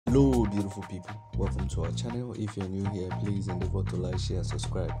Hello beautiful people, welcome to our channel. If you're new here, please endeavor to like, share,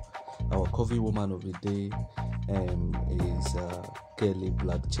 subscribe. Our coffee woman of the day is Kelly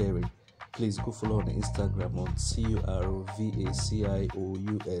Black Cherry. Please go follow on Instagram on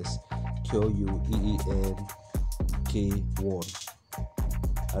CURVACIOUSQUEENK1.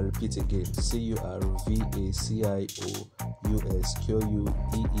 I repeat again,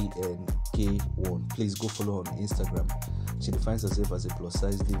 CURVACIOUSQUEENK1. Please go follow on Instagram. She defines herself as a plus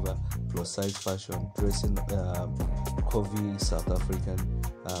size diva, plus size fashion, dressing curvy South African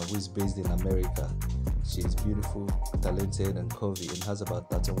who is based in America. She is beautiful, talented, and curvy, and has about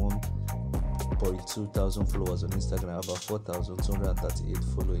 31.2 thousand followers on Instagram, about 4,238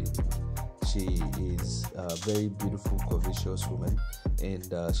 following. She is a very beautiful, curvaceous woman,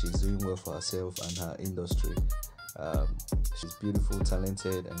 and she's doing well for herself and her industry. She's beautiful,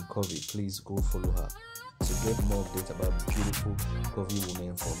 talented, and curvy. Please go follow her to get more updates about beautiful, curvy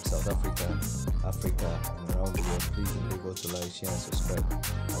women from South Africa, and around the world. Please endeavor to like, share, and subscribe. I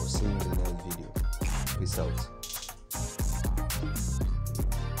will see you in the next video. Peace out.